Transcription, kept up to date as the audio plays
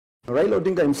Raila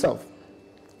Odinga himself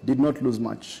did not lose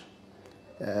much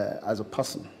as a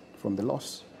person from the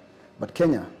loss, but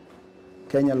Kenya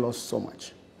lost so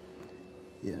much.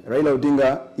 Yeah. Raila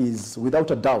Odinga is, without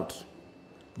a doubt,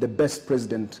 the best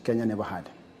president Kenya never had.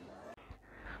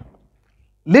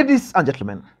 Ladies and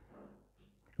gentlemen,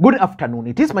 good afternoon.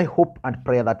 It is my hope and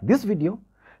prayer that this video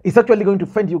is actually going to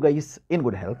find you guys in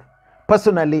good health.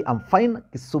 Personally, I'm fine.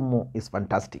 Kisumu is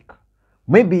fantastic.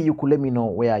 Maybe you could let me know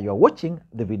where you are watching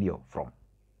the video from.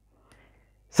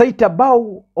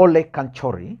 Saitabao Ole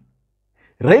Kanchori,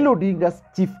 Raila Odinga's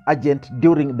chief agent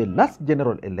during the last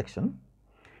general election,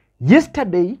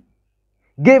 yesterday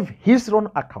gave his own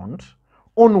account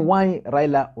on why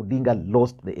Raila Odinga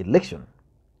lost the election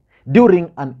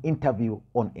during an interview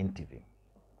on NTV.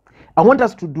 I want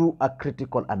us to do a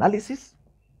critical analysis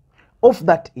of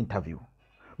that interview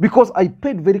because I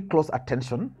paid very close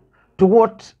attention to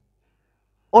what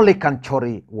Ole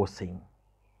Kanchori was saying.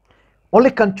 Ole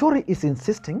Kanchori is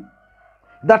insisting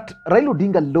that Raila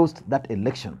Odinga lost that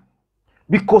election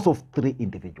because of three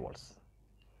individuals.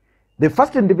 The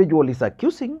first individual is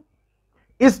accusing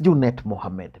is Junet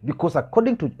Mohammed, because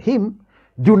according to him,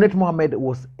 Junet Mohammed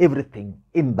was everything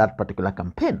in that particular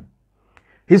campaign.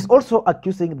 He's also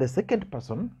accusing the second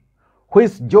person, who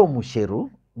is Joe Musheru,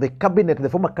 the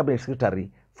former cabinet secretary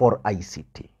for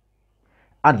ICT.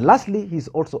 And lastly, he's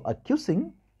also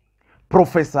accusing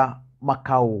Professor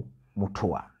Makau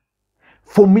Mutua.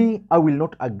 For me, I will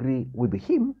not agree with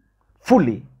him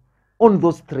fully on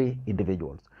those three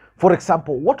individuals. For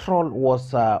example, what role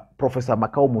was Professor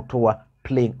Makau Mutua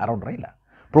playing around Raila?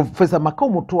 Professor Makau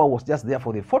Mutua was just there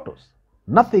for the photos,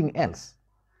 nothing else.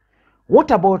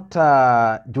 What about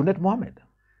Junet Mohammed?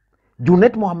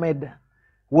 Junet Mohammed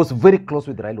was very close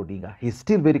with Raila Odinga. He's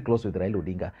still very close with Raila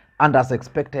Odinga. And as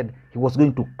expected, he was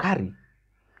going to carry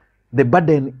the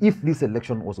burden if this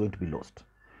election was going to be lost.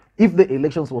 If the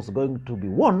elections was going to be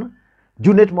won,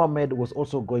 Junet Mohammed was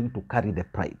also going to carry the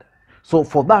pride. So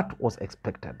for that was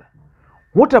expected.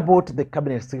 What about the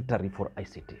cabinet secretary for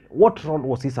ICT? What role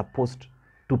was he supposed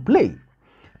to play?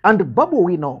 And Babu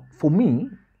Owino, for me,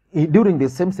 during the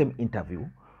same interview,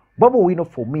 Babu Owino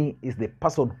for me is the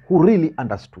person who really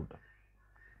understood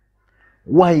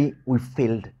why we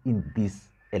failed in this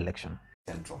election.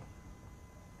 Central.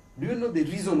 Do you know the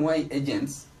reason why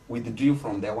agents withdrew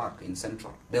from their work in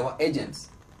Central? They were agents.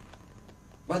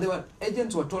 But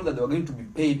agents were told that they were going to be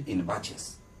paid in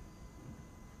batches,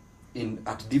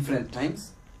 at different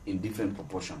times, in different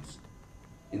proportions.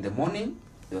 In the morning,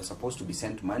 they were supposed to be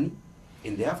sent money.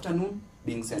 In the afternoon,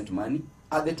 being sent money.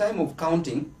 At the time of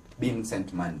counting, being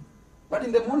sent money. But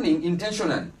in the morning,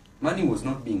 intentionally, money was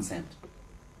not being sent.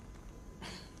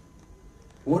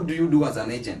 What do you do as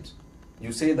an agent?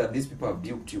 You say that these people have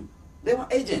duped you. They were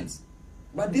agents.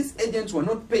 But these agents were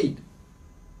not paid.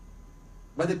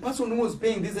 But the person who was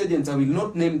paying these agents, I will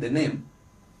not name the name,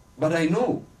 but I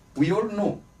know, we all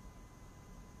know.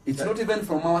 It's not even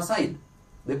from our side.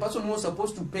 The person who was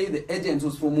supposed to pay the agents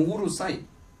was from Uhuru's side.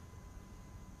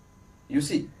 You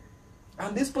see?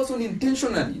 And this person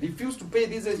intentionally refused to pay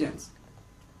these agents.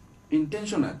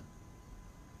 Intentionally.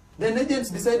 Then agents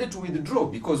decided to withdraw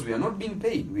because we are not being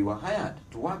paid. We were hired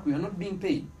to work, we are not being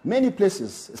paid. Many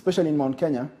places, especially in Mount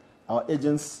Kenya, our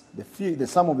agents,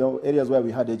 some of the areas where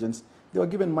we had agents, they were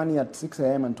given money at 6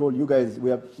 a.m. and told, you guys,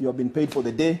 you have been paid for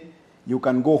the day, you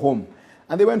can go home.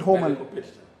 And they went home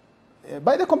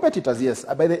by the competitors, yes,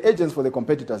 by the agents for the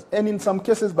competitors, and in some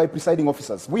cases by presiding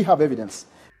officers. We have evidence.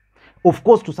 Of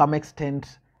course, to some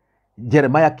extent,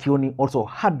 Jeremiah Kioni also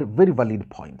had very valid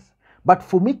points. But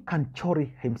for me,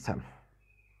 Kanchori himself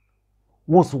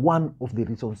was one of the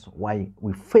reasons why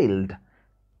we failed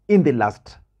in the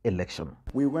last election.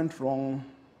 We went wrong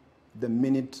the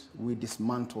minute we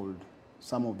dismantled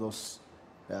some of those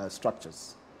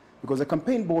structures, because the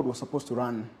campaign board was supposed to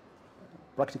run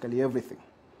practically everything.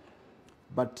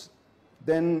 But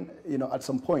then, at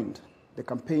some point, the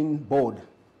campaign board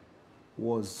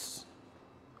was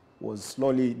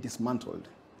slowly dismantled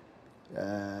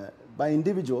by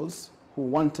individuals who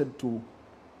wanted to,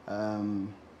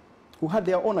 who had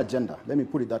their own agenda, let me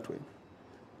put it that way.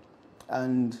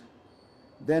 And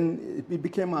then it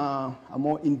became a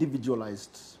more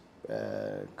individualized,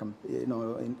 an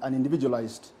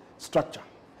individualized structure,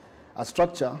 a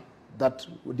structure that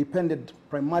depended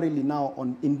primarily now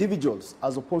on individuals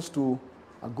as opposed to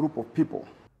a group of people.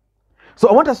 So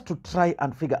I want us to try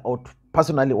and figure out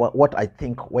personally what I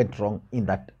think went wrong in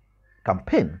that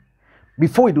campaign.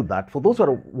 Before we do that, for those who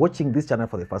are watching this channel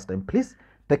for the first time, please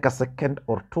take a second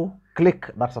or two,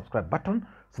 click that subscribe button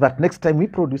so that next time we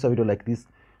produce a video like this,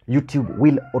 YouTube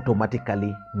will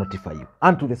automatically notify you.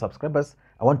 And to the subscribers,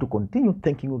 I want to continue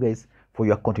thanking you guys for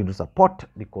your continued support,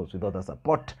 because without the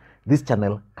support, this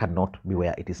channel cannot be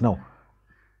where it is now.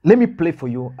 Let me play for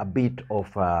you a bit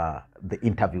of the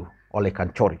interview, Ole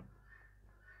Kanchori.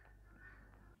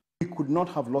 We could not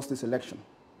have lost this election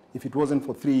if it wasn't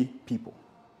for three people.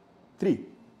 Three.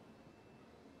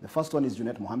 The first one is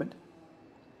Junet Mohammed.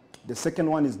 The second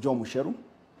one is Joe Musheru.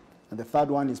 And the third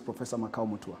one is Professor Makau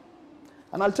Mutua.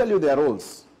 And I'll tell you their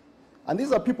roles. And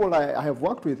these are people I have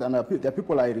worked with, and they're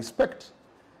people I respect.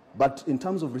 But in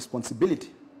terms of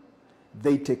responsibility,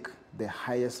 they take the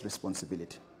highest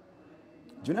responsibility.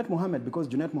 Junet Mohammed, because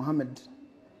Junet Mohammed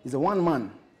is a one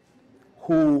man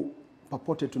who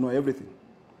purported to know everything.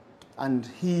 And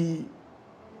he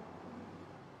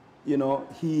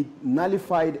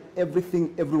nullified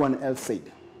everything everyone else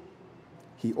said.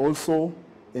 He also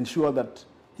ensured that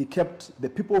he kept the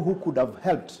people who could have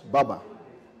helped Baba,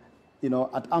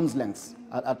 at arm's length.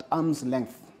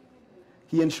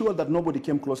 He ensured that nobody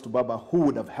came close to Baba who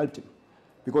would have helped him,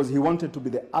 because he wanted to be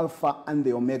the alpha and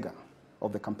the omega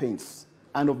of the campaigns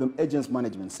and of the agents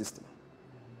management system.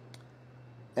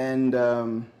 And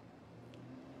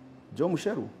Joe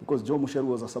Musheru, because Joe Musheru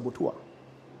was a saboteur.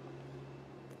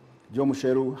 Joe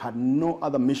Musheru had no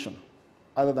other mission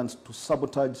other than to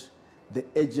sabotage the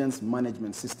agents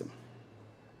management system.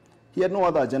 He had no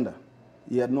other agenda.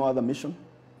 He had no other mission.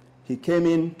 He came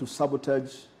in to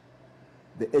sabotage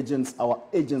our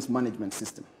agents management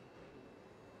system.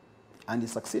 And he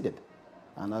succeeded.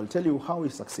 And I'll tell you how he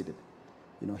succeeded.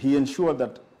 He ensured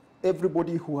that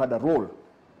everybody who had a role,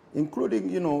 including,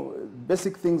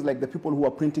 basic things like the people who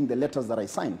were printing the letters that I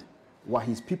signed, were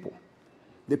his people.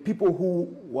 The people who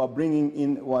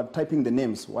were typing the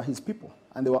names were his people,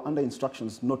 and they were under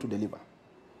instructions not to deliver.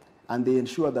 And they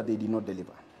ensured that they did not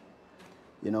deliver.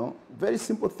 Very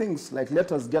simple things like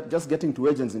letters just getting to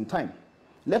agents in time.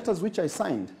 Letters which I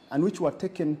signed and which were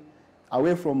taken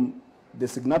away from the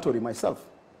signatory, myself,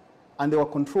 and they were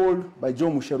controlled by Joe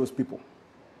Musheru's people.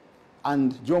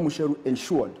 And Joe Musheru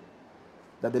ensured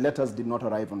that the letters did not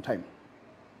arrive on time.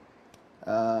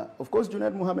 Of course,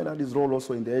 Junet Mohammed had his role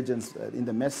also in the agents, in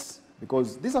the mess,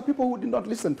 because these are people who did not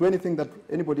listen to anything that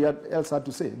anybody else had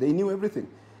to say. They knew everything.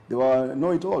 They were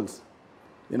know-it-alls,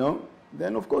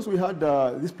 Then, of course, we had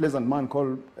this pleasant man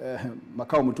called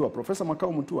Makau Mutua, Professor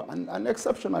Makau Mutua, an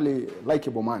exceptionally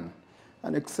likable man,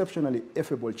 an exceptionally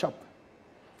affable chap.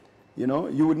 You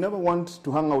would never want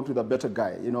to hang out with a better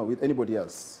guy, with anybody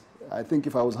else. I think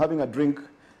if I was having a drink,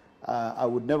 I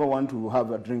would never want to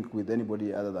have a drink with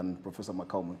anybody other than Professor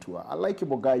Makau Mutua. A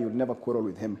likable guy, you'll never quarrel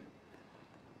with him.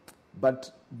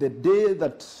 But the day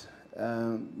that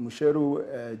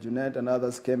Musheru, Junet, and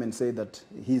others came and said that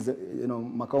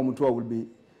Makau Mutua will be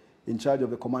in charge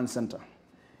of the command center,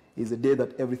 is the day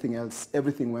that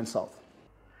everything went south.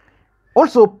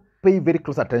 Also, pay very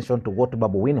close attention to what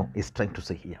Babu Wino is trying to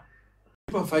say here.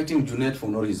 People are fighting Junet for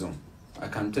no reason. I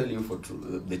can tell you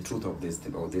the truth of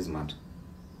this matter.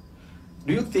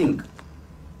 Do you think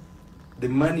the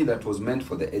money that was meant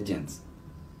for the agents,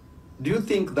 do you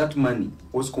think that money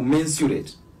was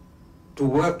commensurate to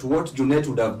what Junet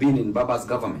would have been in Baba's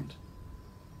government?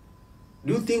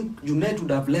 Do you think Junet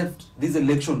would have left this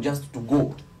election just to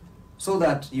go so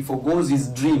that he forgoes his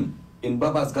dream in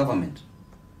Baba's government?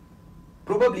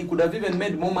 Probably he could have even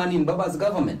made more money in Baba's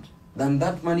government than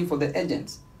that money for the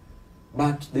agents.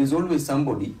 But there's always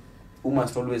somebody who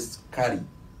must always carry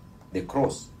the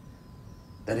cross.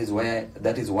 That is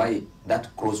why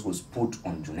that cross was put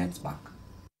on Junet's back.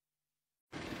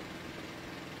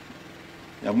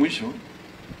 Ya mwisho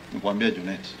ni kuambia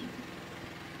Junet,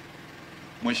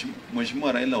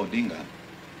 Mheshimiwa Raila Odinga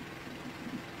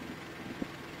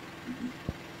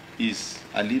is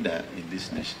a leader in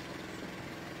this nation.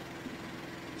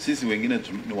 Sisi wengine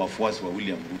ni wafuasi wa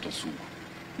William Ruto sugu,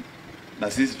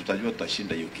 na sisi tutajua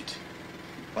tutashinda hiyo kiti.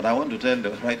 But I want to tell the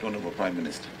Right Honorable Prime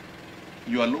Minister,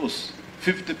 your loss,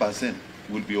 50%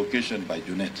 will be occasioned by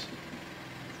Junet.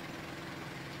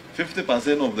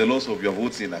 50% of the loss of your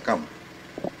votes in Akam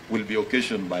will be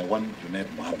occasioned by one Junet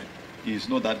Mohammed. He is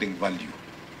not adding value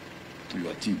to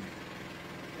your team.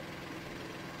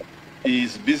 He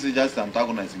is busy just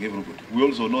antagonizing everybody. We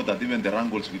also know that even the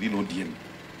wrangles within ODM,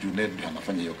 Junet ndio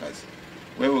anafanya hiyo kazi.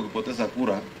 Wewe ukipoteza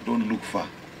kura, don't look far.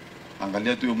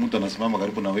 Angalia tu mtu anasimama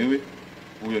karibu na wewe,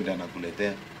 huyo ndiye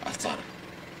anakuletea hasara.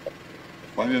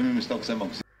 Kwa hivyo mimi sitaki kusema.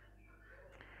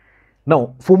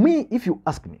 Now, for me, if you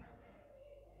ask me,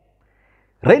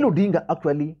 Raila Odinga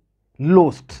actually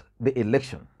lost the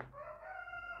election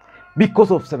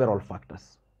because of several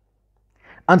factors.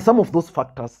 And some of those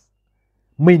factors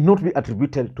may not be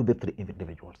attributed to the three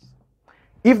individuals.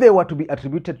 If they were to be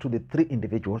attributed to the 3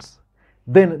 individuals,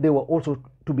 then they were also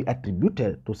to be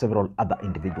attributed to several other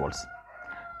individuals.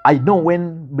 I know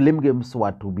when blame games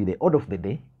were to be the order of the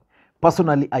day,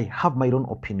 personally, I have my own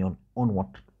opinion on what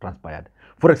transpired.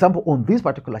 For example, on this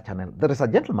particular channel, there is a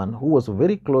gentleman who was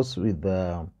very close with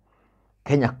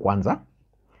Kenya Kwanza.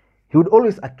 He would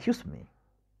always accuse me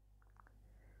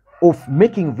of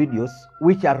making videos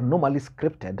which are normally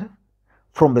scripted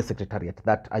from the secretariat,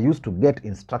 that I used to get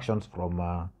instructions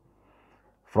from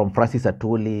Francis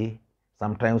Atuli,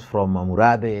 sometimes from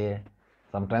Murade,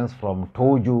 sometimes from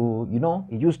Toju. You know,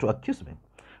 he used to accuse me.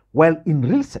 Well, in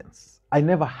real sense, I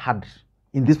never had,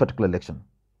 in this particular election,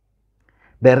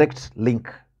 direct link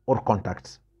or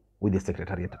contact with the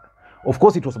secretariat. Of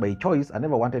course, it was by choice. I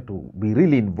never wanted to be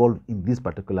really involved in this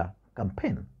particular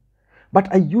campaign. But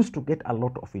I used to get a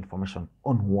lot of information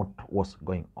on what was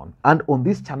going on. And on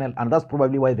this channel, and that's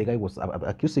probably why the guy was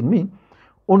accusing me,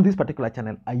 on this particular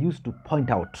channel, I used to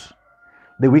point out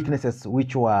the weaknesses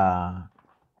which were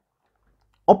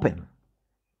open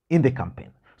in the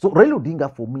campaign. So Raila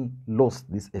Odinga, for me,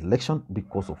 lost this election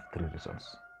because of 3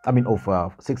 reasons. I mean,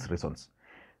 of 6 reasons.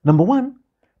 Number 1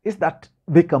 is that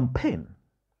the campaign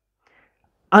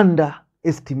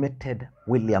underestimated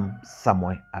William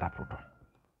Samoei Arap Ruto.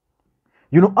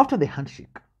 You know, after the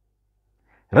handshake,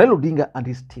 Raila Odinga and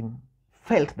his team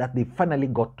felt that they finally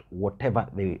got whatever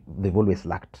they've always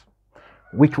lacked,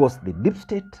 which was the deep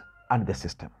state and the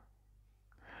system.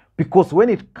 Because when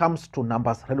it comes to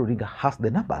numbers, Raila Odinga has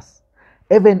the numbers.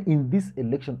 Even in this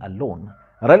election alone,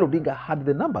 Raila Odinga had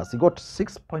the numbers. He got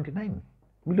 6.9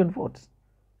 million votes.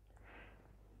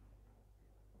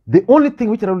 The only thing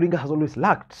which Raila Odinga has always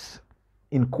lacked,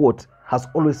 in quote, has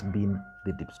always been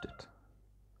the deep state.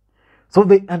 So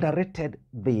they underrated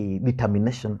the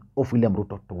determination of William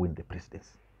Ruto to win the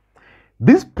presidency.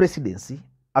 This presidency,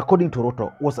 according to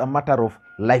Ruto, was a matter of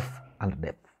life and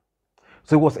death.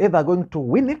 So he was either going to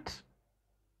win it,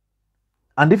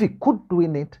 and if he could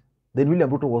win it, then William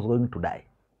Ruto was going to die.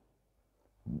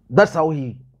 That's how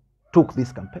he took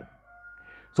this campaign.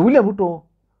 So William Ruto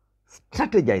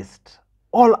strategized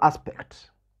all aspects.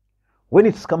 When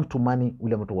it comes to money,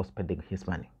 William Ruto was spending his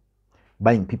money,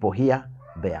 buying people here,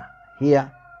 there,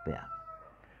 here, there.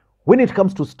 When it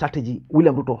comes to strategy,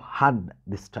 William Ruto had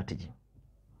the strategy.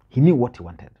 He knew what he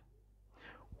wanted.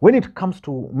 When it comes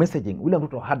to messaging, William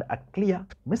Ruto had a clear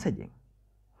messaging.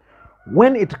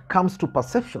 When it comes to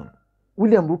perception,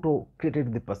 William Ruto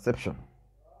created the perception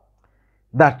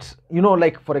that, you know,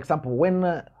 like, for example, when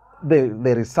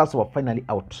the results were finally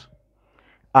out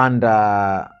and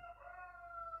Raila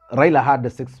had the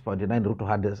 6.9, Ruto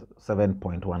had the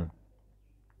 7.1.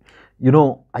 You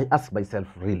know, I asked myself,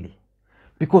 really,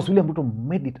 because William Ruto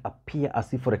made it appear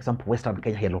as if, for example, Western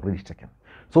Kenya he had already taken.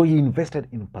 So he invested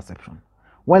in perception.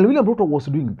 While William Ruto was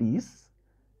doing this,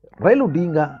 Raila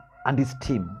Odinga and his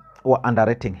team were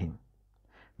underrating him,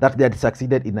 that they had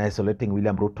succeeded in isolating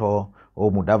William Ruto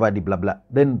or Mudavadi, blah, blah.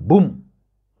 Then, boom,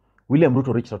 William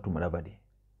Ruto reached out to Mudavadi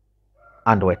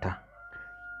and Weta.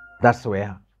 That's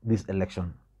where this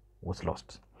election was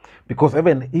lost. Because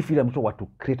even if William Ruto were to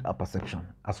create a perception,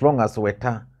 as long as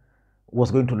Weta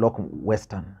was going to lock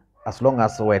Western, as long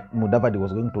as Mudavadi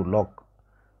was going to lock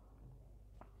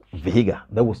Vihiga,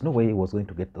 there was no way he was going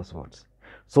to get those votes.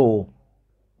 So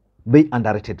they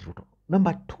underrated Ruto.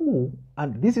 Number 2,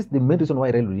 and this is the main reason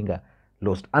why Raila Odinga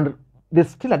lost, and there's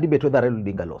still a debate whether Raila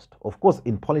Odinga lost. Of course,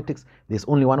 in politics, there's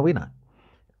only one winner.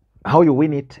 How you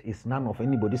win it is none of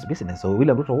anybody's business. So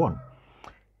William Ruto won.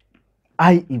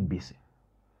 IEBC.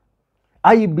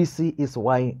 IEBC is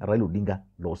why Raila Odinga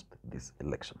lost this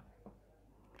election.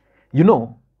 You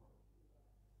know,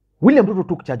 William Ruto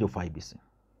took charge of IEBC.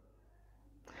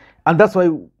 And that's why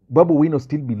Babu Wino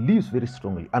still believes very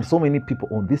strongly, and so many people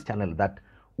on this channel, that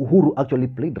Uhuru actually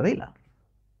played Raila.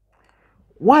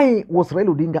 Why was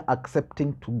Raila Odinga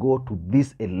accepting to go to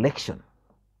this election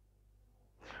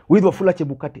with Wafula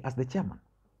Chebukati as the chairman?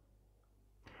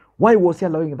 Why was he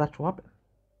allowing that to happen?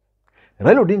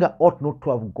 Raila Odinga ought not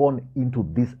to have gone into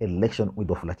this election with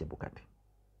Wafula Chebukati.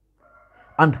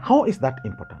 And how is that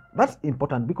important? That's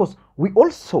important because we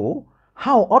also,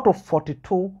 how out of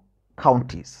 42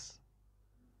 counties,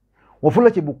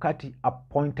 Wafula Chebukati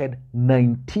appointed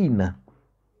 19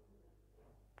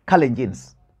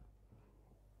 Kalenjins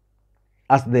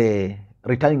as the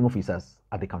returning officers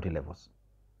at the county levels.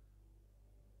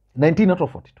 19 out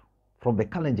of 42 from the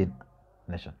Kalenjin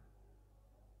nation.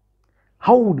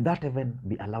 How would that even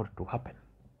be allowed to happen?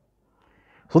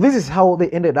 So this is how they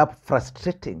ended up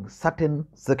frustrating certain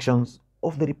sections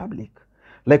of the republic.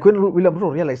 Like when William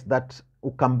Ruto realized that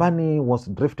Ukambani was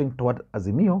drifting toward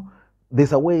Azimio,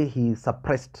 there's a way he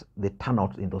suppressed the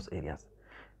turnout in those areas.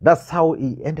 That's how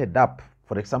he ended up,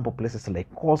 for example, places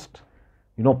like Coast,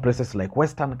 places like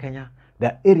Western Kenya.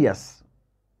 There are areas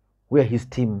where his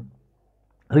team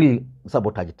really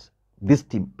sabotaged, this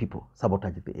team people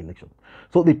sabotaged the election.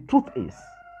 So the truth is,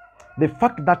 the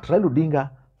fact that Raila Odinga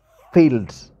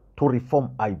failed to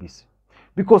reform IBC,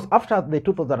 because after the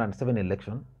 2007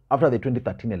 election, after the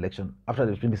 2013 election, after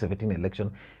the 2017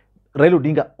 election, Raila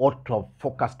Odinga ought to have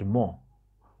focused more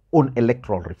on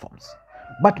electoral reforms.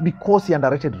 But because he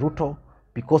underrated Ruto,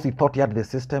 because he thought he had the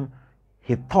system,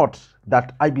 he thought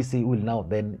that IBC will now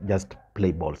then just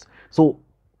play balls. So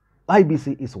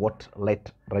IBC is what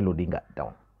let Raila Odinga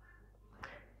down.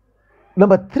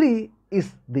 Number 3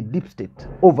 is the deep state,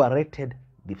 overrated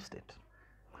deep state.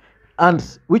 And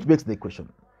which begs the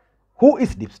question, who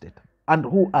is deep state and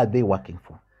who are they working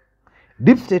for?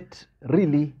 Deep state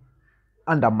really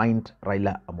undermined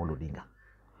Raila Amolo Odinga.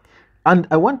 And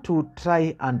I want to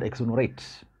try and exonerate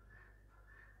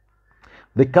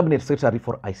the cabinet secretary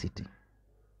for ICT,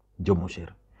 Joe Musheru.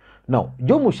 Now,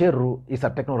 Joe Musheru is a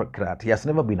technocrat. He has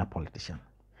never been a politician.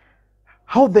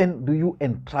 How then do you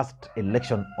entrust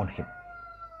election on him?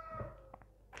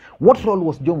 What role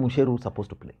was Joe Musheru supposed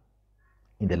to play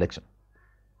in the election?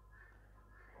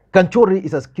 Kanchori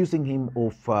is accusing him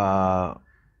of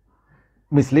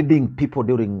misleading people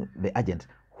during the agent.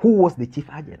 Who was the chief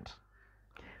agent?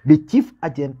 The chief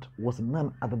agent was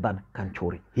none other than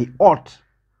Kanchori. He ought,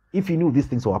 if he knew these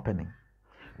things were happening,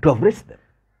 to have raised them.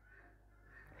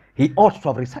 He ought to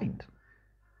have resigned.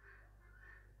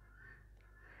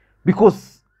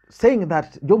 Because saying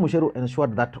that Joe Musheru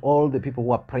ensured that all the people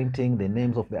who are printing the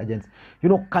names of the agents,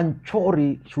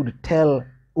 Kanchori should tell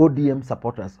ODM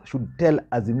supporters, should tell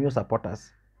Azimio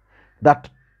supporters that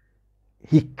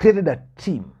he created a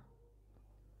team.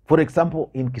 For example,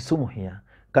 in Kisumu here,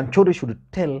 Kanchori should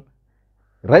tell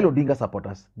Raila Odinga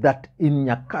supporters that in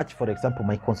Nyakach, for example,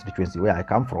 my constituency where I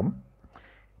come from,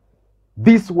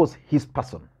 this was his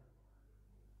person.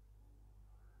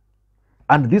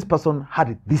 And this person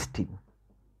had this team.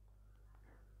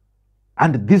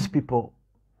 And these people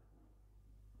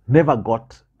never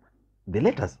got the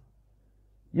letters.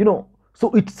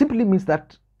 So it simply means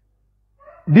that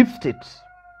deep state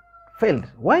failed.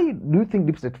 Why do you think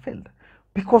deep state failed?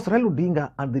 Because Raila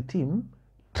Odinga and the team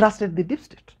trusted the deep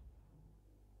state.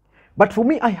 But for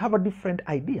me, I have a different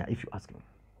idea, if you ask me.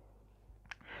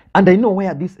 And I know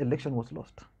where this election was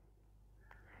lost.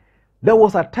 There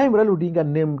was a time Raila Odinga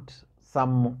named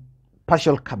some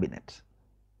partial cabinet.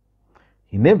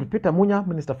 He named Peter Munya,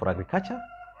 Minister for Agriculture,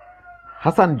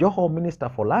 Hassan Joho, Minister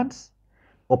for Lands,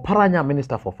 Oparanya,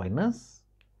 Minister for Finance.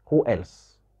 Who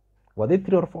else? Were they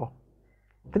 3 or 4?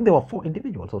 I think there were 4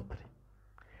 individuals or 3.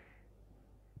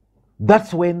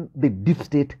 That's when the deep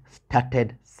state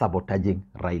started sabotaging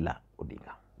Raila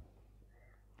Odinga.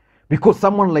 Because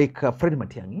someone like Fred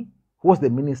Matiang'i, who was the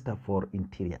Minister for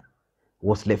Interior,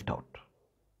 was left out.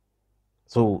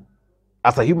 So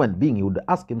as a human being, he would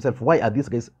ask himself, why are these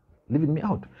guys leaving me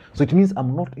out? So it means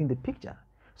I'm not in the picture.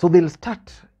 So they'll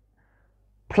start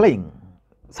playing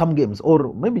some games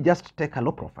or maybe just take a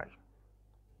low profile.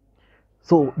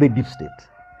 So the deep state.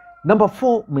 Number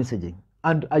 4, messaging.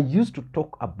 And I used to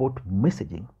talk about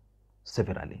messaging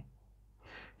severally.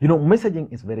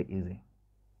 Messaging is very easy.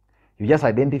 You just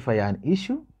identify an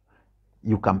issue,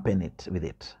 you campaign it with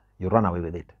it, you run away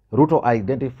with it. Ruto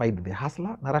identified the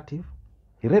hustler narrative,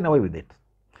 he ran away with it.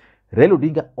 Raila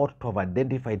Odinga ought to have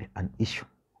identified an issue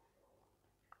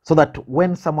so that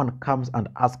when someone comes and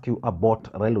asks you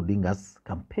about Raila Odinga's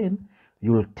campaign,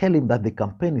 you will tell him that the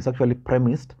campaign is actually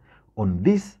premised on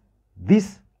this,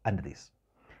 this, and this.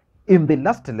 In the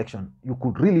last election, you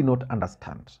could really not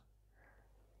understand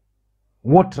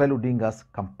what Raila Odinga's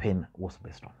campaign was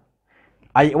based on.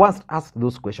 I once asked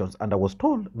those questions and I was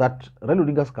told that Raila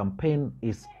Odinga's campaign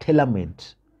is tailor-made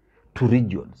to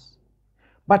regions.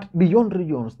 But beyond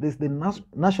regions, there's the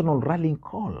national rallying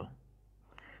call.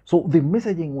 So the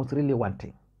messaging was really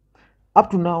wanting.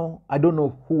 Up to now, I don't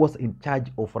know who was in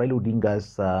charge of Raila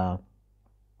Odinga's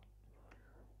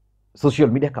social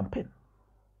media campaign.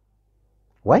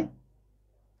 Why?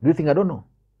 Do you think I don't know?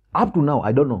 Up to now,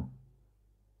 I don't know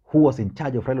who was in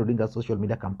charge of Raila Odinga's social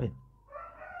media campaign.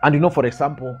 And for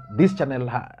example, this channel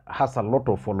has a lot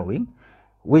of following,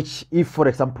 which if, for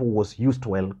example, was used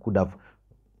well, could have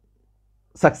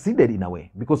succeeded in a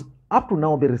way. Because up to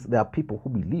now, there are people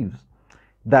who believe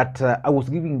that I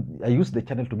used the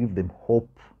channel to give them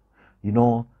hope.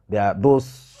 There are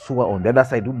those who are on the other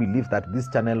side who believe that this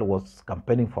channel was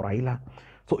campaigning for Raila.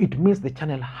 So it means the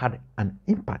channel had an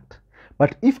impact.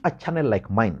 But if a channel like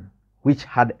mine, which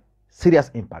had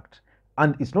serious impact,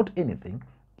 And it's not anything.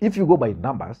 If you go by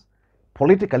numbers,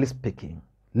 politically speaking,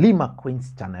 Lee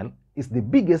Makwin's channel is the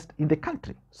biggest in the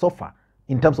country so far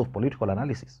in terms of political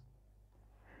analysis.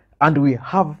 And we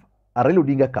have a Raila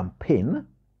Odinga campaign,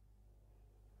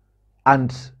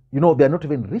 and they're not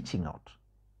even reaching out.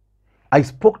 I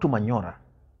spoke to Manyora,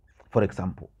 for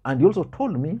example, and he also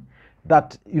told me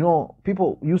that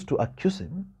people used to accuse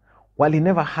him while he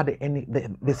never had any,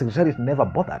 the secretariat never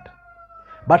bothered.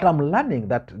 But I'm learning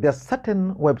that there are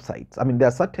certain websites, there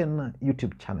are certain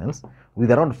YouTube channels with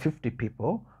around 50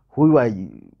 people who are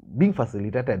being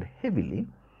facilitated heavily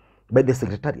by the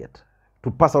secretariat to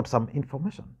pass out some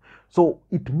information. So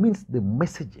it means the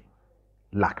messaging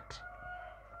lacked.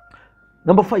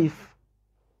 Number 5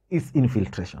 is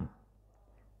infiltration.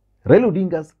 Raila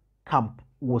Odinga's camp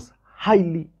was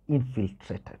highly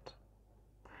infiltrated.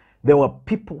 There were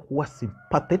people who were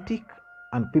sympathetic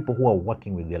and people who were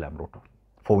working with William Ruto.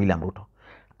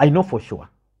 I know for sure.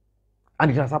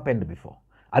 And it has happened before.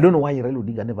 I don't know why Raila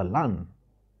Odinga never learned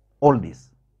all this.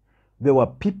 There were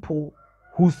people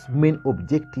whose main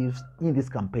objectives in this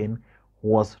campaign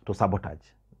was to sabotage.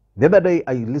 The other day,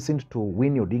 I listened to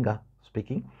Winnie Odinga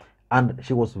speaking, and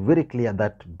she was very clear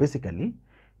that basically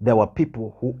there were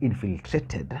people who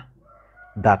infiltrated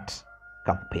that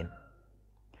campaign.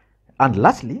 And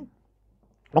lastly,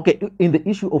 in the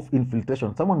issue of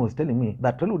infiltration, someone was telling me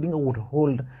that Raila Odinga would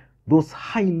hold those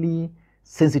highly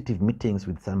sensitive meetings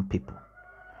with some people.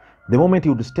 The moment he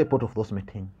would step out of those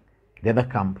meetings, the other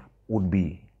camp would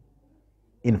be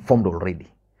informed already.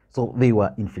 So they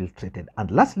were infiltrated. And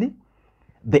lastly,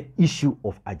 the issue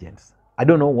of agents. I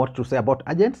don't know what to say about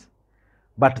agents,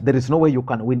 but there is no way you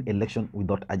can win election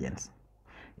without agents.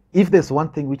 If there's one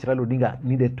thing which Raila Odinga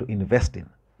needed to invest in,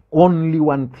 only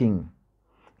one thing,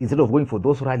 instead of going for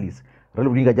those rallies, Raila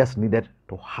Odinga just needed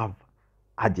to have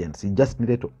agents. He just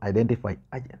needed to identify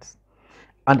agents.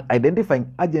 And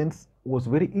identifying agents was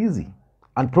very easy.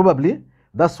 And probably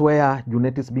that's where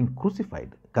Junet is being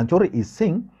crucified. Kanchori is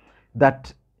saying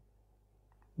that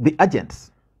the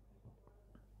agents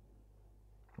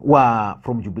were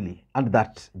from Jubilee and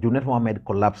that Junet Mohammed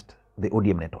collapsed the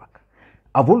ODM network.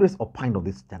 I've always opined on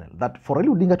this channel that for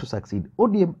Raila Odinga to succeed,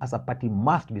 ODM as a party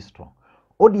must be strong.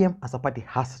 ODM as a party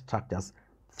has structures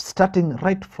starting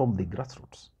right from the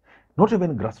grassroots. Not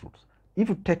even grassroots. If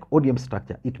you take ODM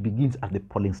structure, it begins at the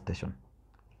polling station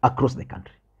across the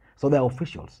country. So they are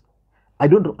officials. I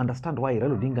don't understand why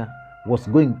Raila Odinga was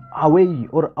going away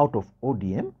or out of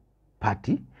ODM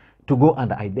party to go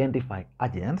and identify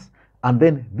agents, and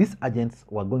then these agents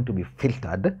were going to be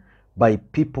filtered by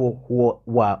people who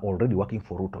were already working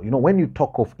for Ruto. When you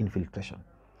talk of infiltration,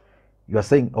 you are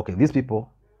saying, okay, these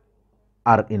people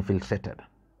are infiltrated.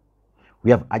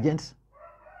 We have agents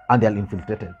and they are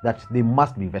infiltrated, that they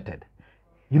must be vetted.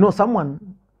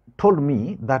 Someone told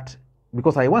me that,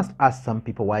 because I once asked some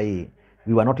people why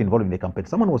we were not involved in the campaign.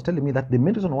 Someone was telling me that the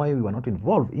main reason why we were not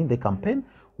involved in the campaign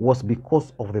was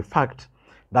because of the fact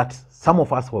that some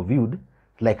of us were viewed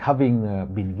like having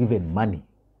been given money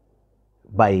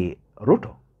by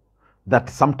Ruto. That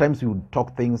sometimes we would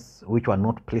talk things which were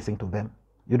not pleasing to them.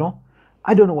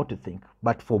 I don't know what to think.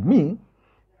 But for me,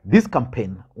 this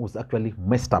campaign was actually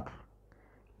messed up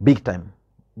big time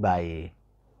by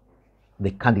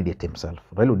the candidate himself.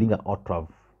 Raila Odinga ought to have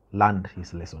learned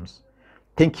his lessons.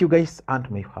 Thank you guys, and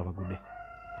may you have a good day.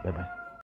 Bye-bye.